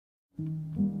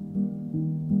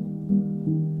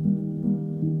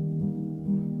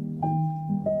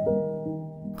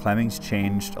Climbing's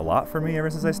changed a lot for me ever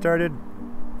since I started.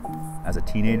 As a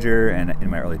teenager and in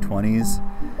my early 20s,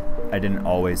 I didn't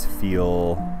always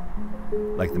feel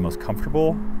like the most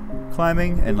comfortable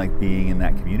climbing and like being in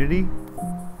that community.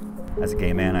 As a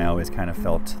gay man, I always kind of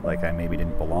felt like I maybe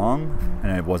didn't belong,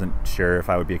 and I wasn't sure if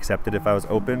I would be accepted if I was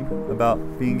open about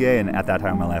being gay. And at that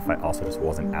time in my life, I also just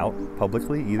wasn't out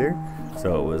publicly either.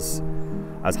 So I was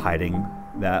hiding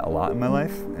that a lot in my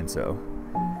life, and so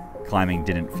climbing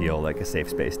didn't feel like a safe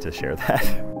space to share that.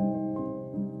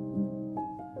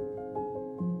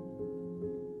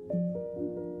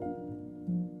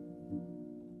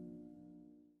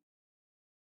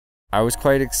 I was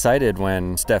quite excited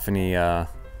when Stephanie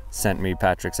sent me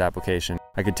Patrick's application.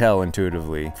 I could tell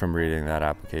intuitively from reading that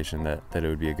application that it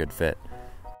would be a good fit.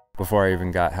 Before I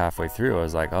even got halfway through, I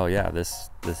was like, oh yeah, this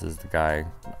is the guy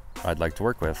I'd like to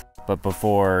work with. But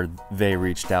before they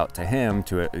reached out to him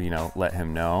to, let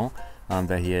him know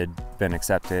that he had been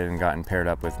accepted and gotten paired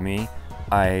up with me,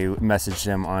 I messaged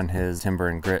him on his Timber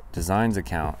and Grit Designs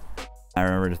account. I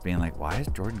remember just being like, why is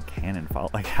Jordan Cannon follow?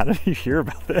 Like, how did he hear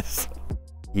about this?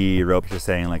 He wrote just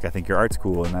saying like, I think your art's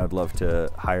cool and I would love to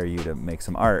hire you to make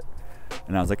some art.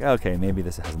 And I was like, okay, maybe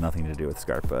this has nothing to do with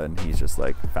SCARPA, and he's just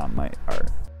like found my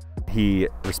art. He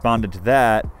responded to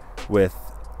that with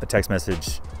a text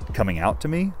message coming out to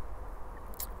me,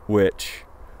 which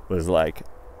was like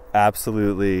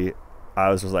absolutely, I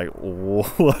was just like,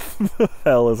 what the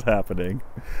hell is happening?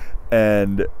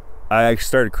 And I actually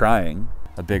started crying.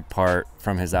 A big part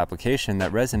from his application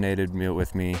that resonated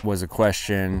with me was a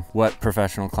question, what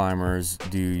professional climbers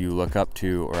do you look up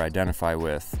to or identify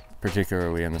with,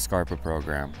 particularly in the SCARPA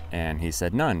program? And he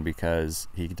said none, because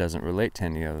he doesn't relate to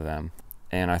any of them.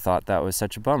 And I thought that was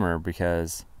such a bummer,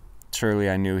 because surely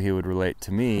I knew he would relate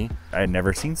to me. I had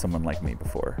never seen someone like me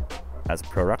before as a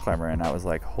pro rock climber, and I was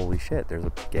like, holy shit, there's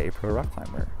a gay pro rock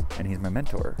climber and he's my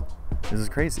mentor. This is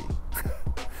crazy.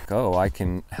 Oh, I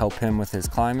can help him with his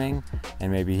climbing, and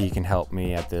maybe he can help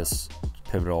me at this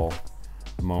pivotal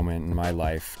moment in my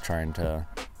life trying to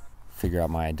figure out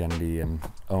my identity and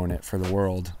own it for the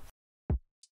world.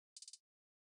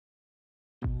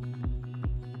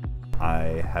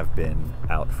 I have been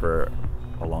out for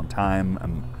a long time.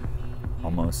 I'm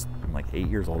like 8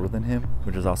 years older than him,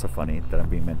 which is also funny that I'm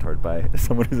being mentored by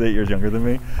someone who's 8 years younger than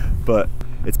me. But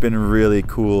it's been really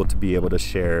cool to be able to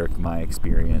share my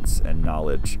experience and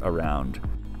knowledge around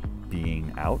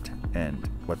being out and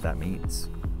what that means.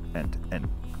 And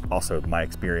also my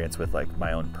experience with like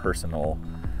my own personal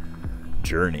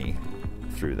journey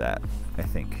through that, I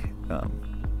think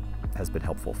has been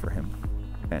helpful for him.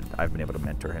 And I've been able to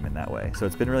mentor him in that way. So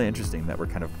it's been really interesting that we're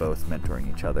kind of both mentoring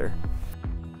each other.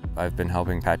 I've been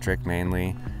helping Patrick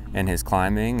mainly in his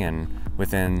climbing and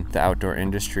within the outdoor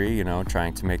industry,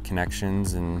 trying to make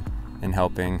connections and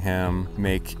helping him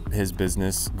make his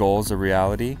business goals a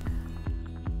reality.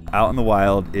 Out in the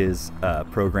Wild is a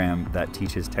program that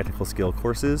teaches technical skill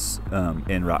courses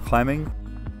in rock climbing.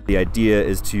 The idea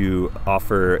is to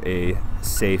offer a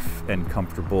safe and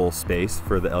comfortable space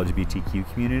for the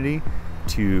LGBTQ community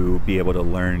to be able to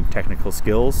learn technical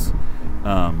skills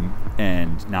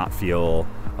and not feel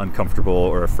uncomfortable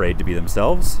or afraid to be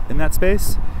themselves in that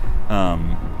space,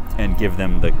 and give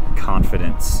them the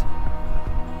confidence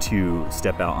to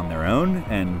step out on their own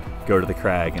and go to the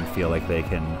crag and feel like they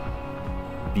can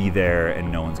be there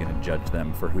and no one's going to judge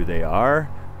them for who they are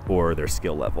or their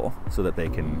skill level, so that they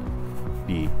can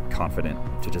be confident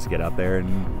to just get out there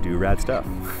and do rad stuff.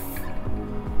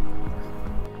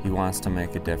 He wants to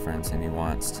make a difference, and he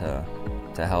wants to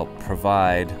help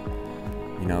provide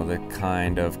the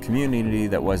kind of community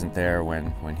that wasn't there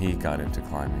when he got into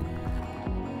climbing.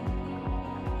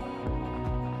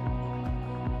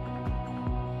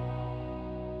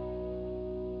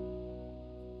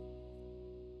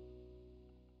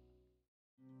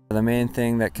 The main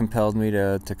thing that compelled me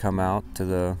to come out to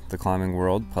the climbing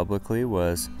world publicly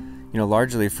was,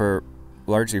 largely for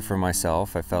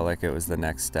myself. I felt like it was the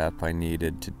next step I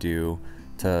needed to do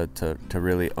to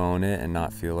really own it and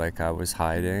not feel like I was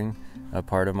hiding a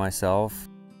part of myself.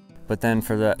 But then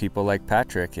for the people like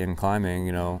Patrick in climbing,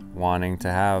 wanting to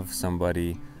have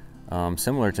somebody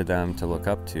similar to them to look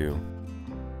up to.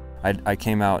 I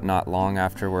came out not long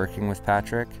after working with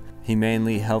Patrick. He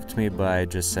mainly helped me by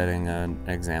just setting an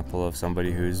example of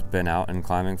somebody who's been out and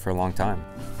climbing for a long time.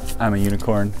 I'm a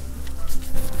unicorn.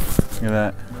 Look at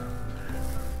that.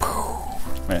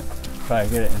 Wait, if I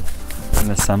get it in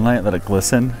the sunlight, let it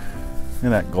glisten.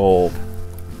 Look at that gold.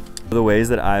 The ways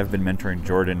that I've been mentoring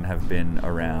Jordan have been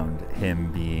around him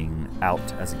being out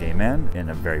as a gay man in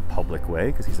a very public way,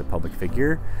 because he's a public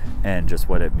figure, and just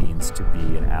what it means to be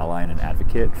an ally and an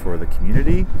advocate for the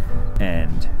community,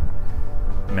 and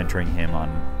mentoring him on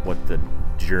what the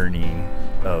journey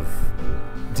of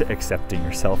accepting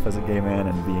yourself as a gay man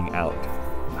and being out,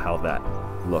 how that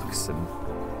looks and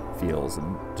feels,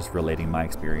 and just relating my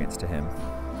experience to him.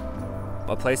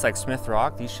 A place like Smith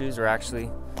Rock, these shoes are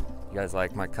actually, you guys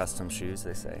like my custom shoes,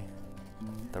 they say.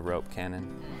 The rope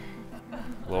cannon,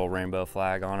 little rainbow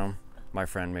flag on them. My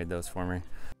friend made those for me.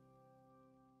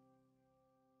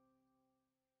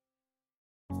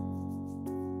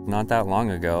 Not that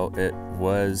long ago, it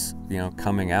was,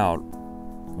 coming out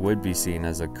would be seen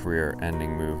as a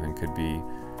career-ending move and could be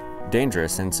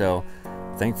dangerous. And so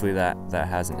thankfully that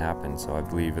hasn't happened. So I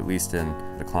believe, at least in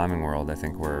the climbing world, I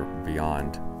think we're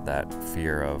beyond that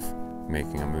fear of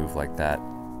making a move like that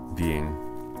being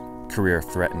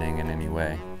career-threatening in any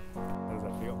way. How does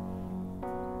that feel?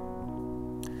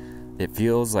 It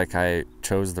feels like I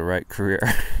chose the right career.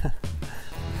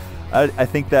 I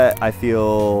think that I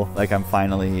feel like I'm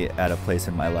finally at a place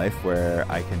in my life where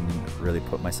I can really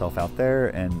put myself out there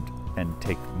and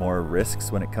take more risks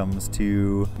when it comes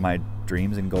to my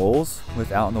dreams and goals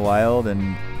with Out in the Wild,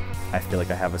 and I feel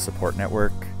like I have a support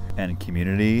network and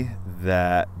community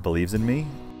that believes in me.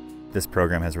 This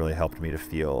program has really helped me to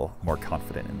feel more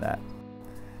confident in that.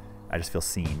 I just feel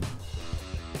seen.